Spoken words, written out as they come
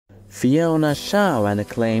Fiona Shaw, an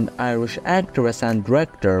acclaimed Irish actress and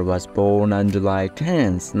director, was born on July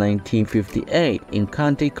 10, 1958 in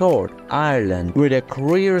County Cork, Ireland. With a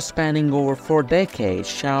career spanning over 4 decades,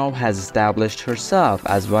 Shaw has established herself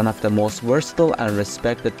as one of the most versatile and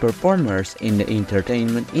respected performers in the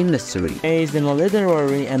entertainment industry. Raised in a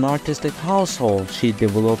literary and artistic household, she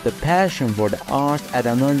developed a passion for the arts at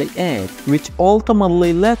an early age, which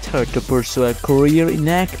ultimately led her to pursue a career in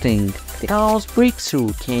acting. Shaw's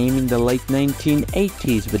breakthrough came in the late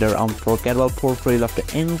 1980s with her unforgettable portrayal of the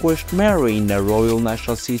anguished Mary in the Royal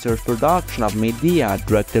National Theatre's production of Medea,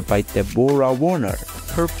 directed by Deborah Warner.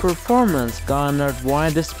 Her performance garnered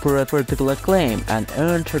widespread critical acclaim and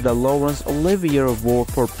earned her the Laurence Olivier Award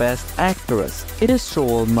for Best Actress. This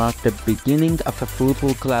role marked the beginning of a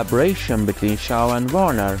fruitful collaboration between Shaw and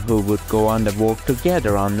Warner, who would go on to work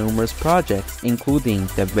together on numerous projects, including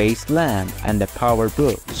The Wasteland and The Power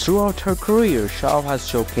Book. Throughout her career, Shaw has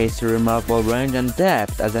showcased a remarkable range and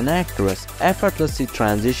depth as an actress, effortlessly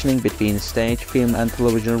transitioning between stage, film, and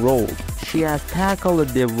television roles. She has tackled a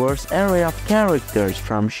diverse array of characters,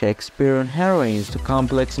 from Shakespearean heroines to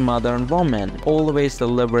complex modern women, always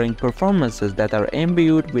delivering performances that are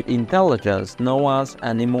imbued with intelligence, nuance,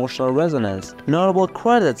 and emotional resonance. Notable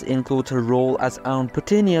credits include her role as Aunt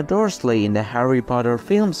Petunia Dursley in the Harry Potter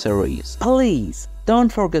film series. Please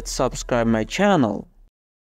don't forget to subscribe my channel.